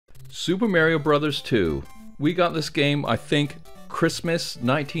Super Mario Bros. 2. We got this game, I think, Christmas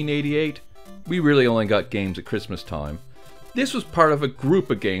 1988. We really only got games at Christmas time. This was part of a group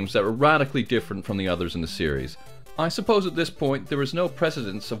of games that were radically different from the others in the series. I suppose at this point there was no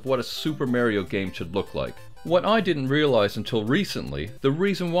precedence of what a Super Mario game should look like. What I didn't realize until recently, the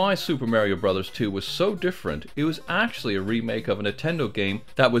reason why Super Mario Bros. 2 was so different, it was actually a remake of a Nintendo game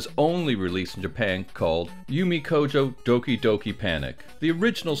that was only released in Japan called Yume Kojo Doki Doki Panic. The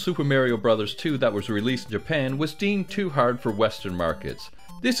original Super Mario Bros. 2 that was released in Japan was deemed too hard for Western markets.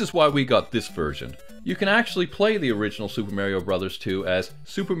 This is why we got this version. You can actually play the original Super Mario Bros. 2 as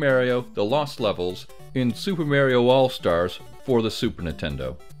Super Mario The Lost Levels in Super Mario All-Stars for the Super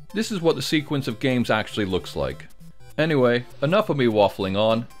Nintendo. This is what the sequence of games actually looks like. Anyway, enough of me waffling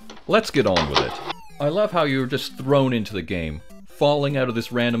on, let's get on with it. I love how you were just thrown into the game, falling out of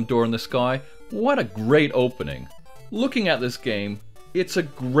this random door in the sky. What a great opening. Looking at this game, it's a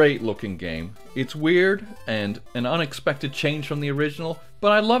great looking game. It's weird and an unexpected change from the original,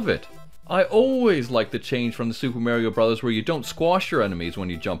 but I love it. I always like the change from the Super Mario Bros. Where you don't squash your enemies when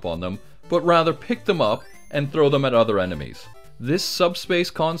you jump on them, but rather pick them up and throw them at other enemies. This subspace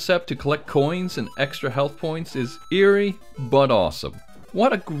concept to collect coins and extra health points is eerie, but awesome.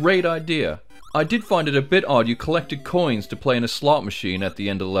 What a great idea. I did find it a bit odd you collected coins to play in a slot machine at the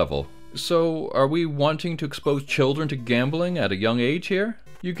end of the level. So, are we wanting to expose children to gambling at a young age here?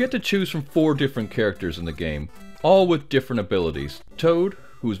 You get to choose from 4 different characters in the game, all with different abilities. Toad,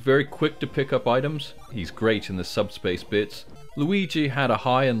 who is very quick to pick up items, he's great in the subspace bits. Luigi had a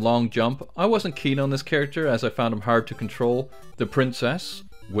high and long jump. I wasn't keen on this character as I found him hard to control. The princess,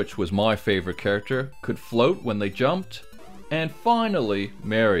 which was my favorite character, could float when they jumped. And finally,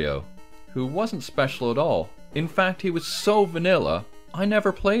 Mario, who wasn't special at all. In fact, he was so vanilla, I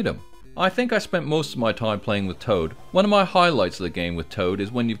never played him. I think I spent most of my time playing with Toad. One of my highlights of the game with Toad is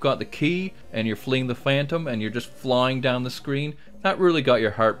when you've got the key and you're fleeing the Phantom and you're just flying down the screen. That really got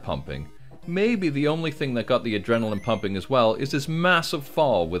your heart pumping. Maybe the only thing that got the adrenaline pumping as well is this massive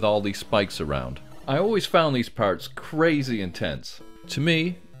fall with all these spikes around. I always found these parts crazy intense. To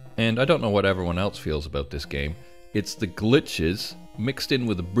me, and I don't know what everyone else feels about this game, it's the glitches mixed in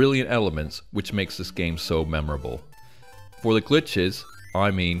with the brilliant elements which makes this game so memorable. For the glitches, I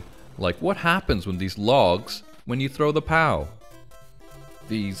mean, like what happens when these logs when you throw the POW?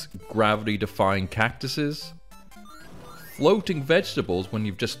 These gravity-defying cactuses? Floating vegetables when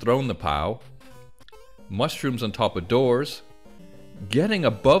you've just thrown the POW, mushrooms on top of doors, getting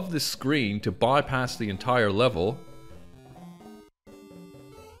above the screen to bypass the entire level,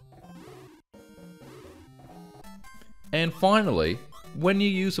 and finally, when you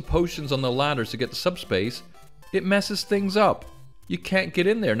use the potions on the ladders to get to subspace, it messes things up. You can't get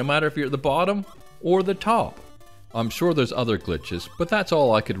in there no matter if you're at the bottom or the top. I'm sure there's other glitches, but that's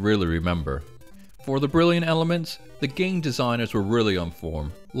all I could really remember. For the brilliant elements, the game designers were really on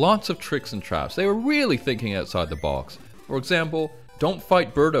form. Lots of tricks and traps. They were really thinking outside the box. For example, don't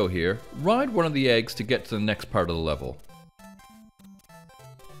fight Birdo here, ride one of the eggs to get to the next part of the level.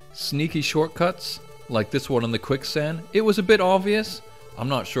 Sneaky shortcuts, like this one in the quicksand. It was a bit obvious. I'm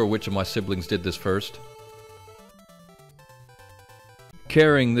not sure which of my siblings did this first.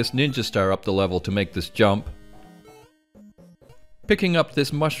 Carrying this ninja star up the level to make this jump. Picking up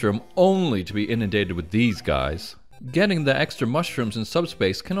this mushroom only to be inundated with these guys. Getting the extra mushrooms in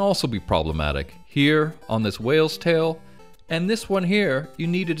subspace can also be problematic. Here, on this whale's tail, and this one here, you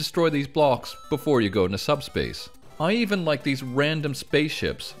need to destroy these blocks before you go into subspace. I even like these random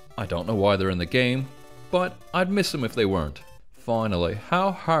spaceships. I don't know why they're in the game, but I'd miss them if they weren't. Finally,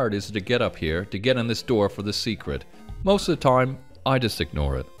 how hard is it to get up here to get in this door for the secret? Most of the time, I just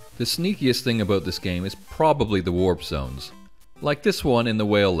ignore it. The sneakiest thing about this game is probably the warp zones. Like this one in the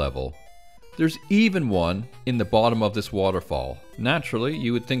whale level. There's even one in the bottom of this waterfall. Naturally,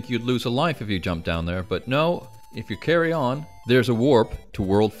 you would think you'd lose a life if you jumped down there, but no, if you carry on, there's a warp to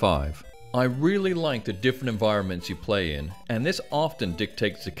World 5. I really like the different environments you play in, and this often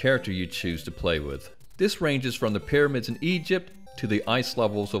dictates the character you choose to play with. This ranges from the pyramids in Egypt to the ice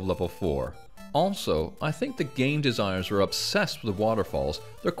levels of level 4. Also, I think the game designers are obsessed with the waterfalls.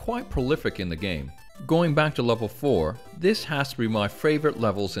 They're quite prolific in the game. Going back to level 4, this has to be my favorite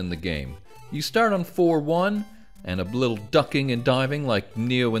levels in the game. You start on 4-1, and a little ducking and diving like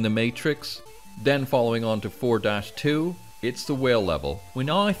Neo in the Matrix. Then following on to 4-2, it's the whale level. When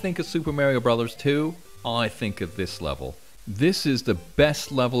I think of Super Mario Bros. 2, I think of this level. This is the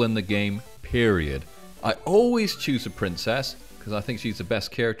best level in the game, period. I always choose a princess, because I think she's the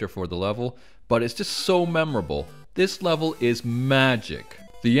best character for the level, but it's just so memorable. This level is magic.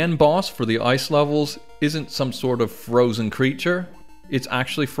 The end boss for the ice levels isn't some sort of frozen creature. it's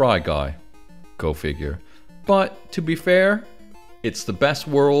actually Fry Guy. Go figure. But to be fair, it's the best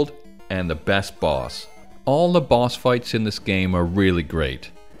world and the best boss. All the boss fights in this game are really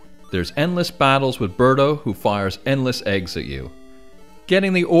great. There's endless battles with Birdo, who fires endless eggs at you.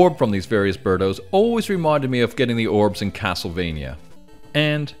 Getting the orb from these various Birdos always reminded me of getting the orbs in Castlevania.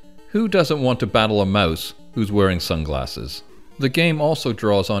 And who doesn't want to battle a mouse who's wearing sunglasses? The game also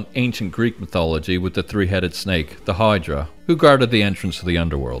draws on ancient Greek mythology with the three-headed snake, the Hydra, who guarded the entrance to the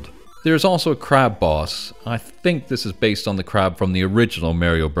underworld. There's also a crab boss. I think this is based on the crab from the original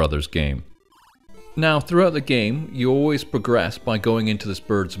Mario Brothers game. Now, throughout the game, you always progress by going into this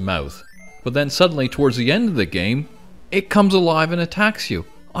bird's mouth. But then suddenly, towards the end of the game, it comes alive and attacks you.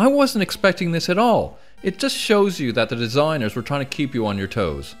 I wasn't expecting this at all. It just shows you that the designers were trying to keep you on your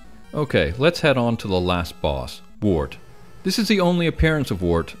toes. Okay, let's head on to the last boss, Wart. This is the only appearance of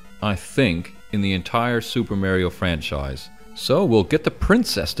Wart, I think, in the entire Super Mario franchise. So we'll get the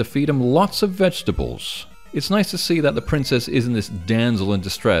princess to feed him lots of vegetables. It's nice to see that the princess isn't this damsel in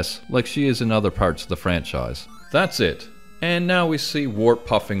distress like she is in other parts of the franchise. That's it. And now we see Wart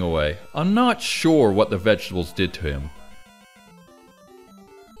puffing away. I'm not sure what the vegetables did to him.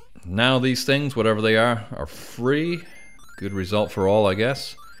 Now these things, whatever they are free. Good result for all, I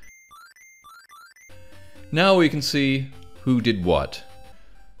guess. Now we can see who did what.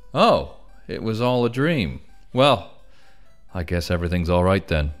 Oh, it was all a dream. Well, I guess everything's alright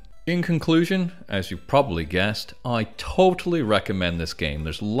then. In conclusion, as you probably guessed, I totally recommend this game.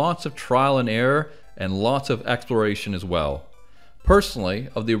 There's lots of trial and error and lots of exploration as well. Personally,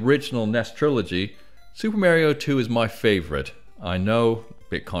 of the original NES trilogy, Super Mario 2 is my favorite. I know, a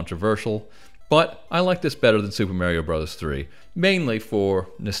bit controversial, but I like this better than Super Mario Bros. 3, mainly for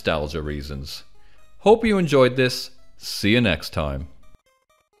nostalgia reasons. Hope you enjoyed this. See you next time.